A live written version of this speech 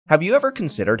Have you ever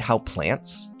considered how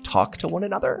plants talk to one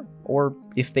another, or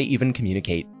if they even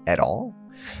communicate at all?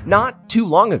 Not too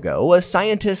long ago, a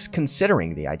scientist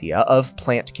considering the idea of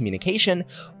plant communication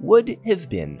would have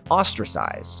been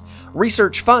ostracized.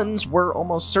 Research funds were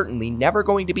almost certainly never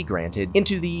going to be granted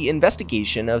into the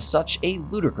investigation of such a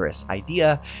ludicrous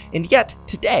idea, and yet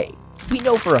today, we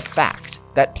know for a fact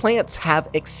that plants have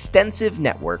extensive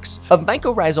networks of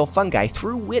mycorrhizal fungi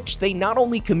through which they not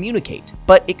only communicate,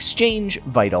 but exchange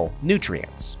vital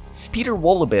nutrients. Peter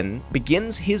Wohlleben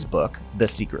begins his book, The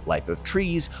Secret Life of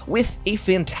Trees, with a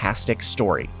fantastic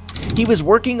story. He was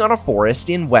working on a forest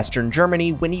in western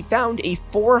Germany when he found a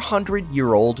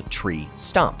 400-year-old tree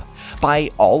stump. By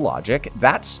all logic,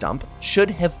 that stump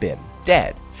should have been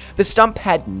dead. The stump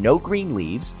had no green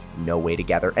leaves, no way to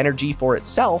gather energy for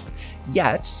itself,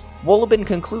 yet Wohlleben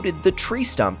concluded the tree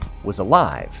stump was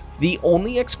alive. The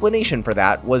only explanation for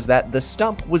that was that the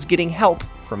stump was getting help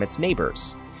from its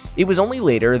neighbors. It was only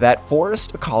later that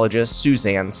forest ecologist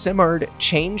Suzane Simard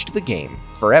changed the game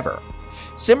forever.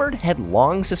 Simard had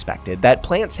long suspected that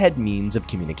plants had means of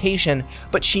communication,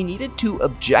 but she needed to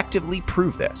objectively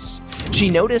prove this. She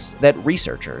noticed that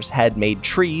researchers had made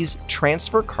trees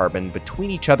transfer carbon between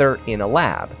each other in a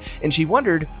lab, and she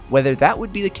wondered whether that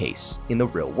would be the case in the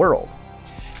real world.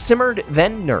 Simard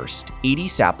then nursed 80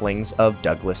 saplings of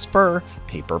Douglas fir,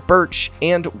 paper birch,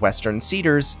 and western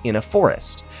cedars in a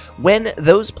forest. When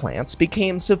those plants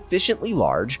became sufficiently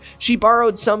large, she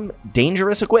borrowed some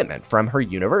dangerous equipment from her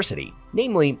university,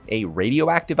 namely a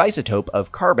radioactive isotope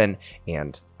of carbon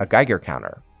and a Geiger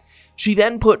counter. She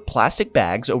then put plastic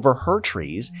bags over her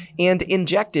trees and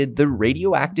injected the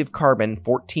radioactive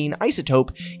carbon-14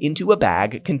 isotope into a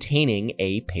bag containing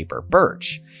a paper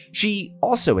birch. She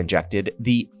also injected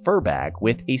the fir bag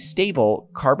with a stable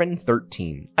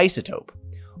carbon-13 isotope.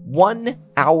 1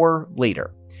 hour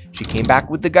later, she came back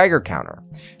with the Geiger counter.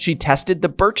 She tested the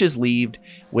birch's leaves,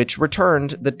 which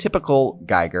returned the typical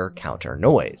Geiger counter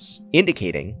noise,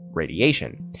 indicating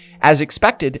radiation. As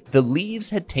expected, the leaves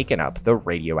had taken up the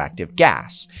radioactive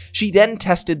gas. She then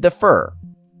tested the fir.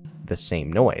 The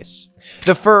same noise.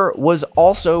 The fir was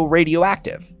also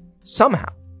radioactive. Somehow,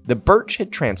 the birch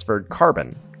had transferred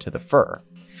carbon to the fir.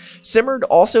 Simard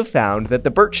also found that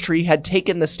the birch tree had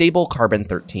taken the stable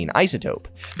carbon-13 isotope.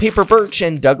 Paper birch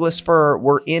and Douglas fir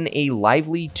were in a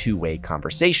lively two-way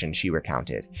conversation, she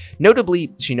recounted.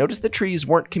 Notably, she noticed the trees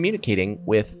weren't communicating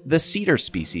with the cedar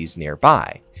species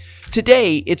nearby.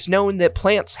 Today, it's known that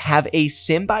plants have a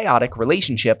symbiotic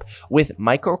relationship with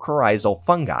mycorrhizal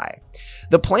fungi.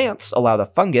 The plants allow the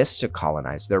fungus to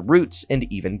colonize their roots and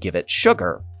even give it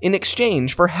sugar, in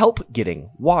exchange for help getting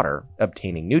water,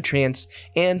 obtaining nutrients,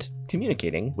 and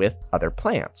communicating with other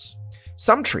plants.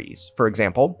 Some trees, for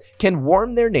example, can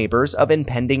warn their neighbors of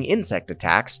impending insect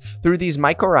attacks through these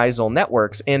mycorrhizal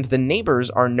networks, and the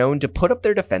neighbors are known to put up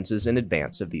their defenses in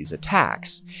advance of these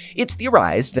attacks. It's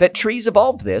theorized that trees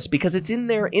evolved this because it's in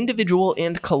their individual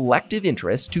and collective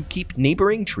interest to keep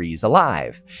neighboring trees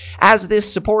alive, as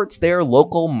this supports their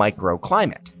local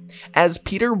microclimate. As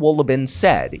Peter Wohlleben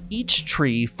said, each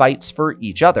tree fights for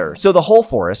each other, so the whole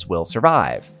forest will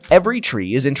survive. Every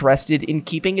tree is interested in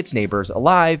keeping its neighbors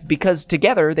alive because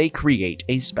together they create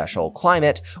a special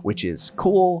climate, which is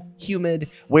cool, humid,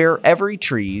 where every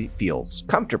tree feels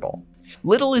comfortable.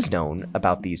 Little is known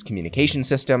about these communication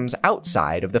systems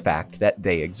outside of the fact that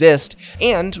they exist,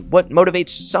 and what motivates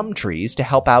some trees to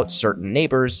help out certain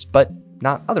neighbors, but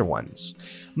not other ones.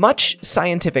 Much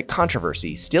scientific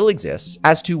controversy still exists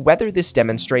as to whether this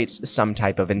demonstrates some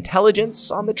type of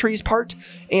intelligence on the tree's part,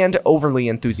 and overly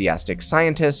enthusiastic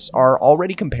scientists are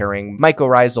already comparing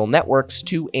mycorrhizal networks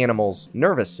to animals'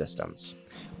 nervous systems.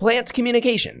 Plant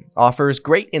communication offers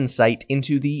great insight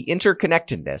into the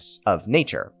interconnectedness of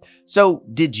nature. So,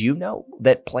 did you know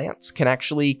that plants can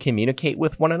actually communicate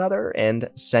with one another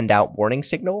and send out warning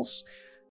signals?